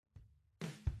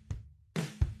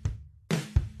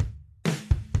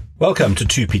Welcome to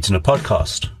Two Pete's in a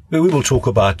Podcast, where we will talk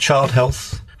about child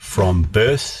health from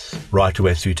birth right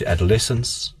away through to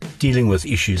adolescence, dealing with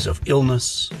issues of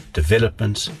illness,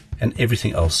 development, and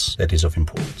everything else that is of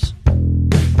importance.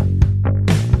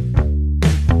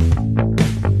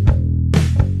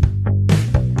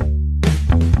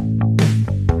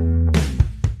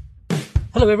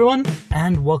 Hello everyone,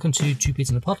 and welcome to Two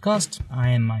Pete's in a Podcast. I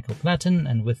am Michael Platten,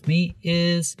 and with me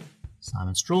is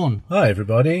Simon Strawn. Hi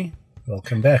everybody.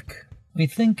 Welcome back. We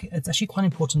think it's actually quite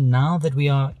important now that we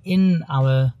are in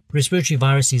our respiratory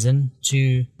virus season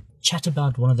to chat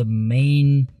about one of the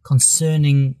main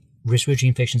concerning respiratory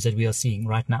infections that we are seeing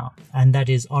right now, and that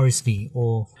is RSV,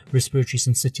 or respiratory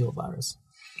syncytial virus,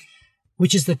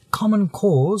 which is the common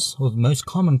cause, or the most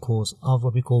common cause, of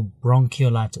what we call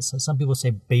bronchiolitis. So some people say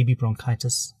baby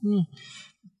bronchitis.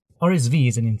 RSV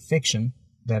is an infection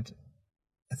that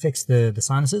affects the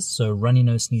sinuses, so runny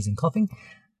nose, sneezing, coughing.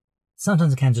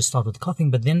 Sometimes it can just start with coughing,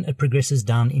 but then it progresses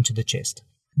down into the chest.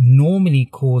 Normally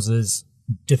causes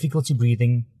difficulty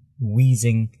breathing,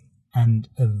 wheezing, and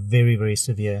a very, very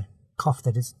severe cough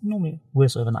that is normally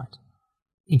worse overnight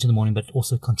into the morning, but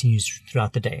also continues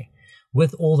throughout the day,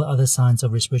 with all the other signs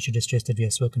of respiratory distress that we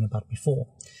have spoken about before.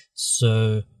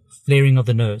 So flaring of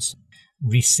the nose,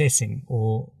 recessing,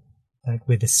 or like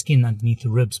where the skin underneath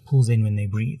the ribs pulls in when they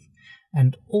breathe.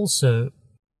 And also,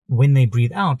 when they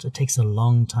breathe out, it takes a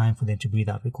long time for them to breathe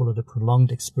out. We call it a prolonged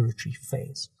expiratory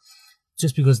phase.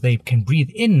 Just because they can breathe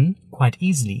in quite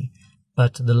easily,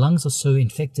 but the lungs are so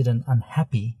infected and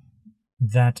unhappy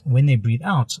that when they breathe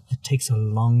out, it takes a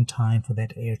long time for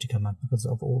that air to come out because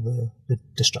of all the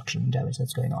destruction and damage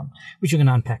that's going on, which we're going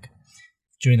to unpack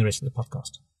during the rest of the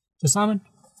podcast. So Simon,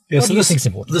 what do you think is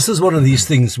important? This is one of these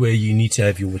things where you need to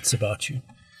have your wits about you.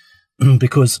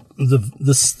 Because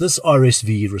this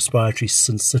RSV, respiratory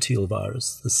syncytial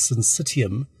virus, the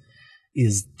syncytium,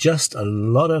 is just a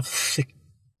lot of thick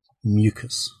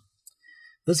mucus.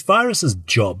 This virus's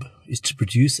job is to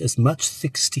produce as much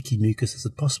thick, sticky mucus as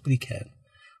it possibly can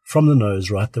from the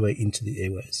nose right the way into the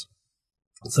airways.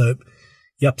 So,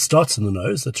 starts in the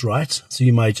nose, that's right. So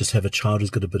you may just have a child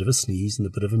who's got a bit of a sneeze and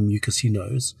a bit of a mucusy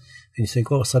nose, and you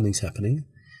think, oh, something's happening.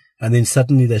 And then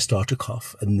suddenly they start to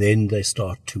cough, and then they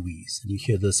start to wheeze. And you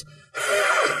hear this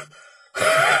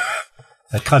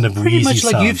that kind of pretty wheezy much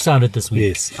like sound. You've sounded this week.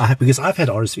 Yes, because I've had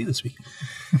RSV this week.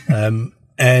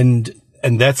 And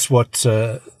that's what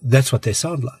they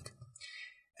sound like.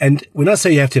 And when I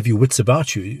say you have to have your wits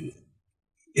about you,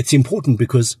 it's important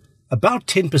because about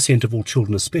 10% of all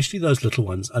children, especially those little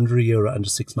ones under a year or under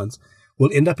 6 months, will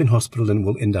end up in hospital and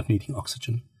will end up needing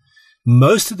oxygen.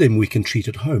 Most of them we can treat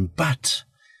at home, but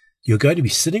you're going to be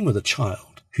sitting with a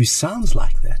child who sounds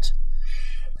like that,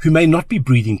 who may not be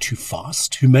breathing too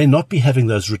fast, who may not be having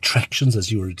those retractions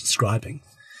as you were describing.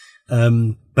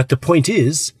 But the point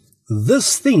is,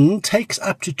 this thing takes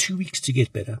up to 2 weeks to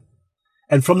get better.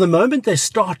 And from the moment they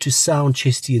start to sound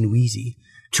chesty and wheezy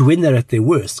to when they're at their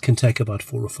worst can take about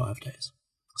 4 or 5 days.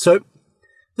 So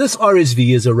this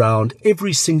RSV is around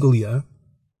every single year.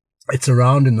 It's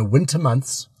around in the winter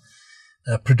months,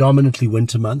 predominantly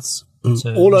winter months.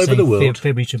 So all over the world.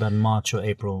 February to about March or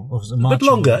April, or March but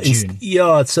longer. or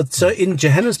June. So in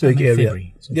Johannesburg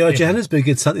area, Johannesburg,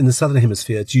 it's in the southern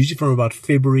hemisphere. It's usually from about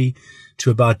February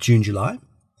to about June, July.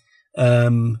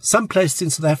 Some places in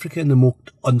South Africa,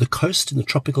 on the coast, in the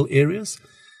tropical areas,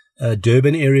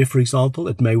 Durban area, for example,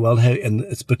 it may well have, and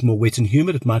it's a bit more wet and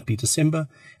humid. It might be December,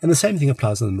 and the same thing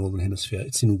applies in the northern hemisphere.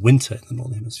 It's in winter in the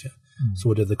northern hemisphere, so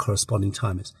whatever the corresponding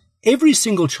time is. Every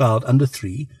single child under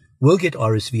 3 will get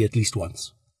RSV at least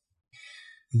once.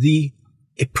 The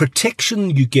protection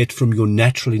you get from your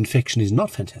natural infection is not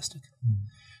fantastic.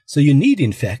 So you need,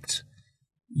 in fact,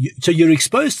 so you're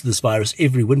exposed to this virus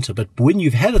every winter, but when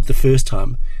you've had it the first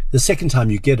time, the second time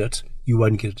you get it, you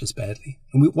won't get it as badly.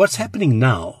 And what's happening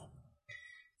now,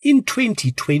 in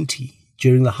 2020,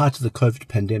 during the height of the COVID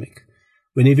pandemic,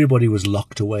 when everybody was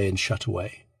locked away and shut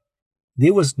away,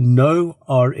 there was no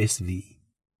RSV.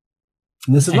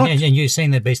 And you're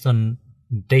saying that based on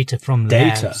data from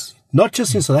labs. Not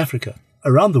just in South Africa,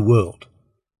 around the world.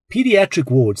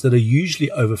 Pediatric wards that are usually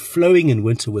overflowing in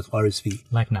winter with RSV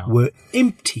like now were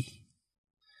empty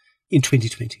in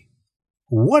 2020.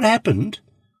 What happened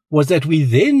was that we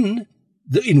then,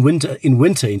 in winter in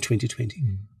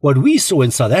 2020, what we saw in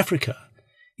South Africa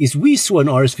is we saw an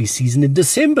RSV season in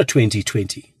December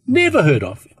 2020, never heard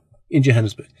of in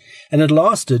Johannesburg. And it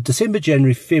lasted December,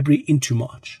 January, February into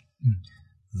March.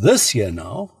 This year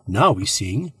now we're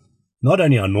seeing not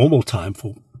only our normal time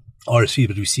for RSV,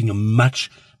 but we're seeing a much,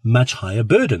 much higher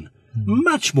burden,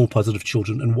 much more positive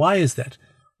children. And why is that?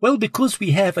 Well, because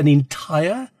we have an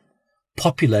entire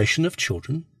population of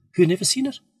children who have never seen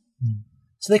it.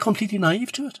 So they're completely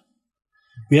naive to it.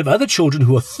 We have other children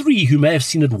who are 3 who may have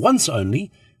seen it once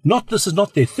only. This is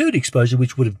not their third exposure,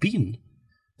 which would have been.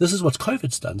 This is what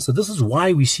COVID's done. So this is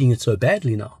why we're seeing it so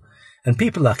badly now. And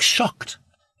people are shocked.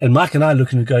 And Mike and I are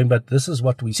looking and going, but this is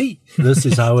what we see. This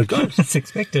is how it goes. It's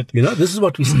expected. This is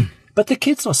what we see. But the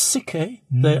kids are sick, eh?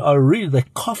 They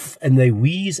cough and they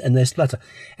wheeze and they splutter.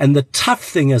 And the tough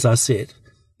thing, as I said,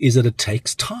 is that it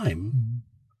takes time.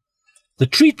 The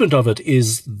treatment of it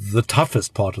is the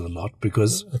toughest part of the lot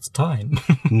because it's time.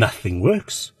 Nothing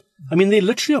works. I mean, there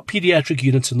literally are pediatric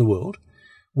units in the world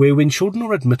where when children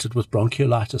are admitted with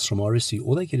bronchiolitis from RSV,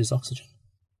 all they get is oxygen.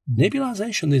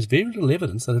 Nebulization, there's very little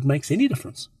evidence that it makes any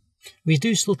difference. We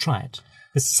do still try it,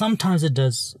 because sometimes it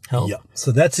does help. Yeah,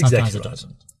 so that's exactly sometimes right. It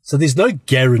doesn't. So there's no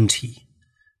guarantee,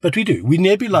 but we do. We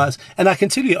nebulize, and I can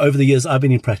tell you over the years I've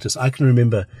been in practice, I can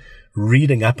remember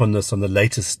reading up on this, on the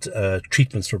latest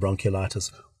treatments for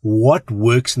bronchiolitis, what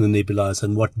works in the nebulizer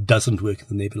and what doesn't work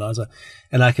in the nebulizer.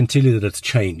 And I can tell you that it's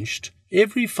changed.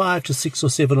 Every 5 to 6 or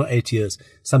 7 or 8 years,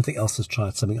 something else is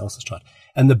tried.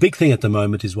 And the big thing at the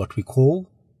moment is what we call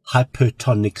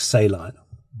hypertonic saline.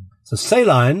 So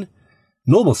saline,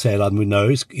 normal saline we know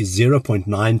is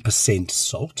 0.9%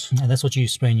 salt. And that's what you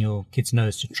spray in your kid's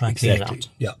nose to try and clean it out.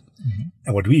 Yeah. Mm-hmm.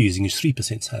 And what we're using is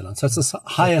 3% saline. So it's a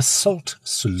higher salt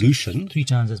solution. 3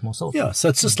 times as more salt. Yeah. So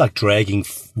it's just like dragging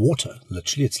water.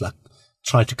 Literally, it's like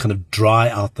trying to kind of dry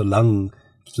out the lung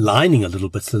lining a little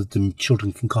bit so that the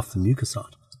children can cough the mucus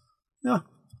out. Yeah.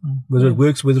 Whether it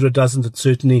works, whether it doesn't, it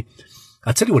certainly,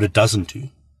 I tell you what it doesn't do.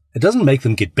 It doesn't make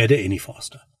them get better any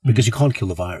faster because you can't kill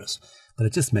the virus, but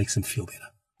it just makes them feel better.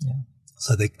 Yeah.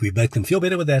 So we make them feel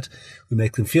better with that. We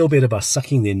make them feel better by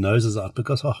sucking their noses out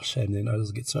because, shame, their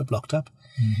noses get so blocked up.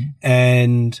 Mm-hmm.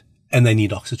 And they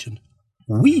need oxygen.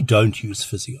 We don't use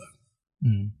physio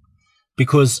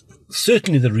because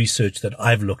certainly the research that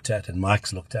I've looked at and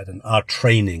Mike's looked at and our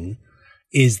training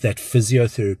is that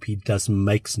physiotherapy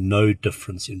makes no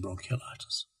difference in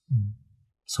bronchiolitis.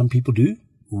 Some people do.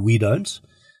 We don't.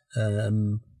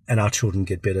 And our children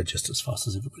get better just as fast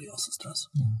as everybody else's does.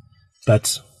 Yeah.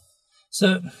 But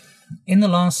so in the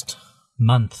last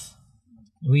month,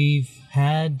 we've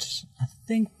had, I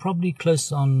think, probably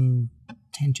close on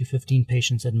 10 to 15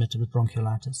 patients admitted with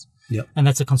bronchiolitis. Yep. And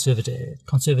that's a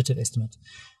conservative estimate.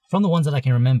 From the ones that I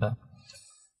can remember,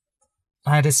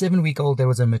 I had a 7-week-old that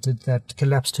was admitted that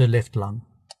collapsed her left lung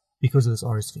because of this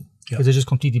RSV. Because it just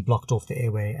completely blocked off the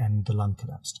airway and the lung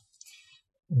collapsed.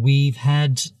 We've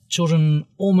had children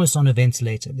almost on a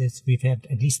ventilator. We've had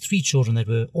at least 3 children that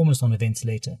were almost on a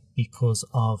ventilator because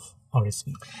of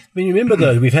RSV. I mean, you remember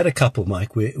though, we've had a couple,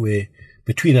 Mike, where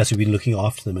between us we've been looking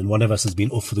after them and one of us has been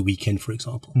off for the weekend, for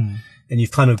example. And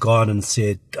you've kind of gone and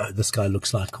said, this guy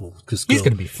looks like, he's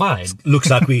going to be fine. looks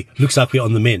like we're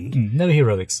on the mend. No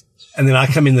heroics. And then I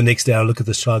come in the next day, I look at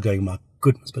this child going, my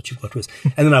goodness, but you've got worse.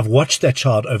 And then I've watched that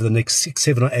child over the next 6,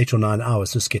 7 or 8 or 9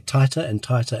 hours just get tighter and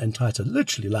tighter and tighter,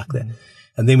 literally like that.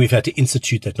 And then we've had to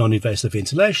institute that non-invasive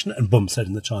ventilation and boom,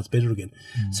 suddenly the child's better again.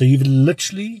 So you've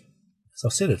literally, as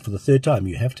I've said it for the 3rd time,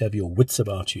 you have to have your wits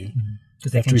about you.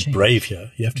 You have to be brave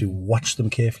here. You have to watch them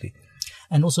carefully.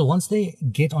 And also, once they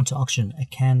get onto oxygen,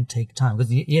 it can take time.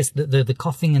 Because yes, the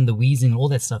coughing and the wheezing and all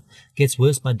that stuff gets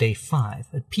worse by day 5.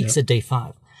 It peaks at day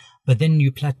 5. But then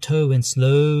you plateau and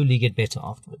slowly get better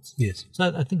afterwards. Yes.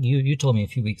 So I think you told me a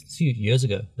few years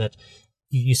ago that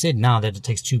you said now that it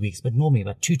takes 2 weeks, but normally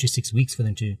about 2 to 6 weeks for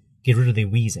them to get rid of their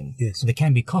wheezing. Yes. So they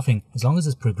can be coughing. As long as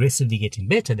it's progressively getting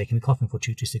better, they can be coughing for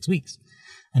 2 to 6 weeks.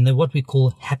 And they're what we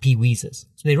call happy wheezers.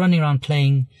 So they're running around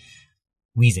playing,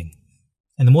 wheezing.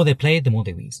 And the more they play, the more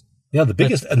they wheeze. Yeah, the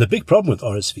big problem with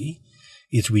RSV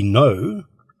is we know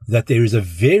that there is a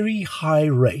very high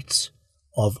rate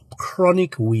of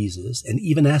chronic wheezes and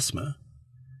even asthma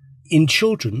in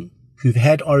children who've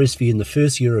had RSV in the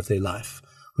first year of their life,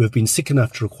 who have been sick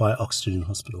enough to require oxygen in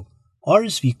hospital.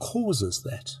 RSV causes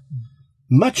that.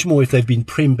 Much more if they've been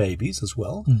prem babies as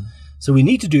well. So we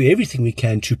need to do everything we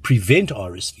can to prevent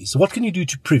RSV. So what can you do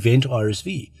to prevent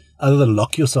RSV? Other than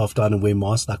lock yourself down and wear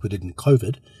masks like we did in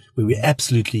COVID, where we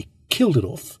absolutely killed it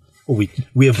off. Or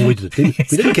we avoided it. We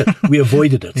didn't kill it. We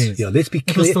avoided it. Yes. Yeah, let's be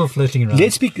clear. It was still floating around.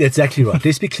 That's exactly right.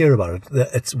 Let's be clear about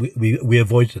it. We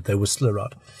avoided it. They were still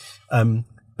around.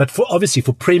 But obviously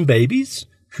for prem babies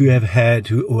who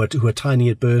are tiny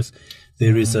at birth,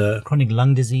 there is a chronic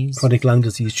lung disease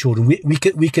children.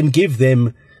 We can give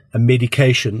them a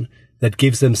medication that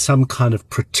gives them some kind of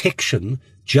protection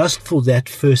just for that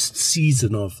first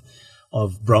season of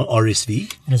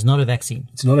RSV. And it's not a vaccine.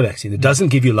 It's not a vaccine. It doesn't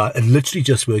give you life. It literally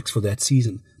just works for that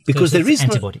season because there is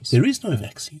no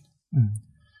vaccine.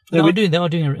 They are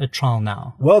doing a trial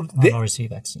now. Well, on RSV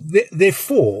vaccine. There are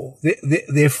four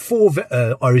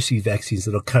RSV vaccines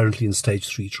that are currently in stage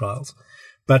 3 trials.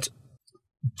 But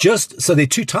so there are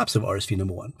 2 types of RSV,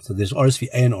 number one. So there's RSV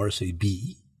A and RSV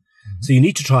B. Mm-hmm. So you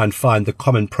need to try and find the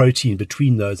common protein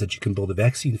between those that you can build a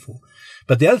vaccine for.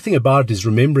 But the other thing about it is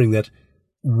remembering that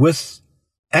with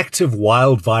active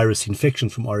wild virus infection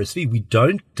from RSV, we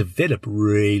don't develop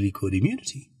really good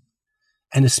immunity.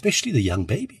 And especially the young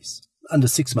babies under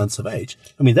 6 months of age.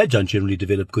 I mean, they don't generally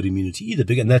develop good immunity either.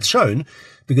 And that's shown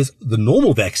because the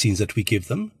normal vaccines that we give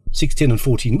them, 6, 10, and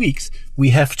 14 weeks,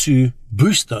 we have to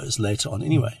boost those later on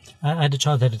anyway. I had a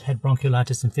child that had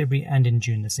bronchiolitis in February and in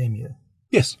June the same year.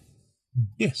 Yes.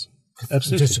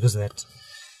 Absolutely. Just because of that.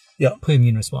 Yeah. Poor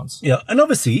immune response. Yeah. And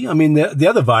obviously, I mean, the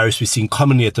other virus we're seeing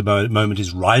commonly at the moment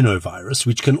is rhinovirus,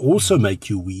 which can also make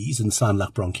you wheeze and sound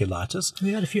like bronchiolitis.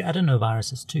 We had a few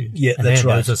adenoviruses too. Yeah, that's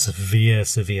right. Those are severe,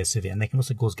 and they can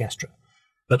also cause gastro.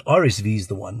 But RSV is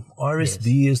the one.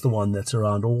 RSV is the one that's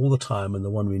around all the time and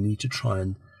the one we need to try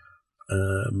and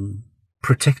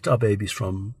protect our babies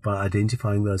from by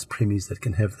identifying those preemies that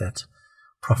can have that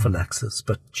prophylaxis.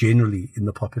 But generally in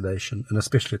the population, and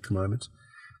especially at the moment,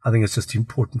 I think it's just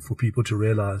important for people to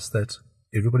realize that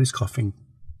everybody's coughing,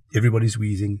 everybody's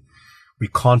wheezing. We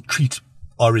can't treat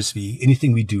RSV.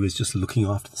 Anything we do is just looking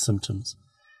after the symptoms.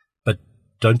 But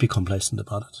don't be complacent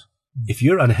about it. If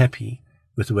you're unhappy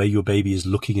with the way your baby is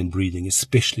looking and breathing,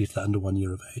 especially if they're under 1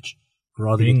 year of age,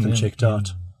 rather get them checked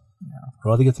out. Yeah.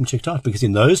 Rather get them checked out, because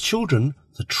in those children,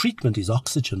 the treatment is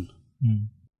oxygen. Mm.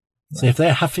 So if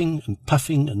they're huffing and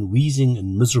puffing and wheezing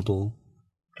and miserable,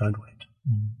 don't wait.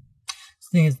 Mm. The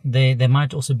thing is, they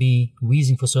might also be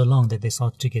wheezing for so long that they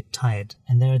start to get tired.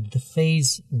 And they're at the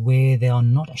phase where they are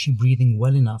not actually breathing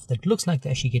well enough. That looks like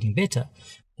they're actually getting better.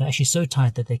 They're actually so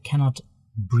tired that they cannot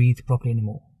breathe properly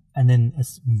anymore. And then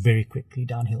it's very quickly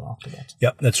downhill after that.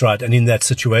 Yeah, that's right. And in that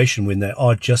situation, when they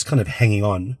are just kind of hanging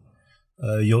on,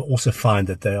 you'll also find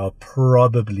that they are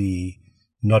probably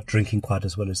not drinking quite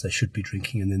as well as they should be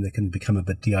drinking, and then they can become a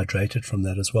bit dehydrated from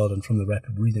that as well and from the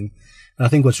rapid breathing. And I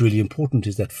think what's really important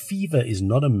is that fever is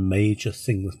not a major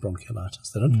thing with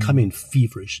bronchiolitis. They don't come in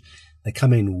feverish. They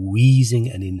come in wheezing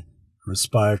and in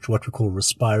what we call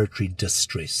respiratory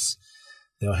distress.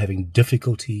 They are having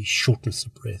difficulty, shortness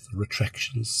of breath,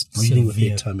 retractions, breathing with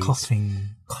their tummies. Coughing.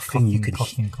 You can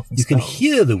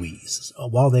hear the wheeze.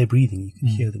 While they're breathing, you can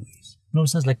hear the wheeze. It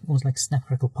almost sounds like snap,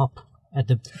 crackle, pop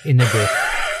in their breath.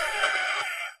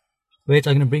 Wait,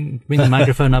 I'm going to bring the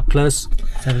microphone up close.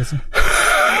 Let's have a listen.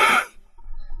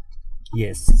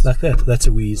 Yes. Like that. That's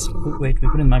a wheeze. Wait, we're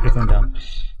putting the microphone down.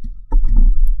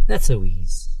 That's a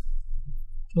wheeze.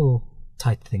 Oh,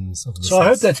 tight things. So I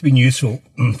hope that's been useful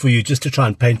for you, just to try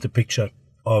and paint the picture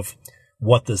of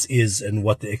what this is and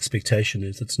what the expectation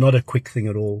is. It's not a quick thing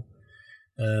at all.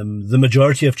 The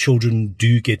majority of children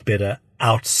do get better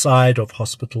outside of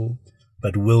hospital,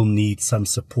 but will need some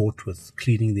support with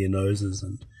cleaning their noses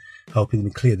and helping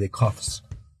them clear their coughs.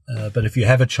 But if you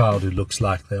have a child who looks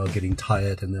like they are getting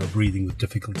tired and they're breathing with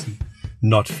difficulty,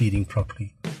 not feeding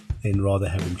properly, then rather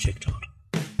have them checked out.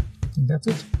 I think that's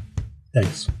it.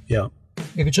 Thanks. Yeah.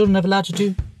 If your children have allowed you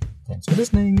to, thanks for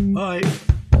listening. Bye.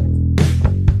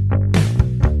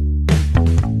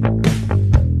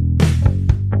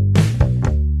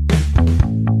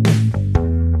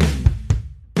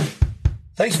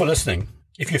 Thanks for listening.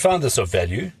 If you found this of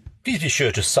value, please be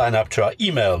sure to sign up to our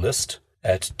email list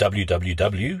at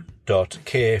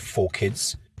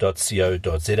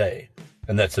www.careforkids.co.za,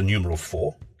 and that's the numeral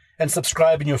 4, and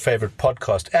subscribe in your favorite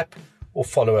podcast app or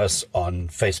follow us on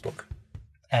Facebook.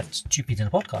 At 2 Pete's in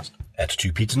a Podcast. At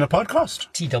 2 Pete's in a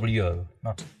Podcast. TWO,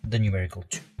 not the numerical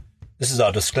 2. This is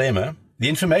our disclaimer. The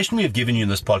information we have given you in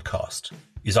this podcast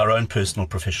is our own personal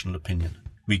professional opinion.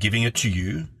 We're giving it to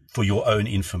you for your own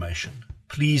information.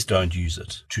 Please don't use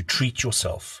it to treat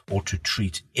yourself or to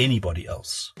treat anybody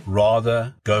else.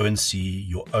 Rather, go and see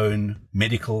your own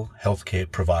medical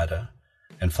healthcare provider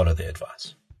and follow their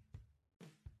advice.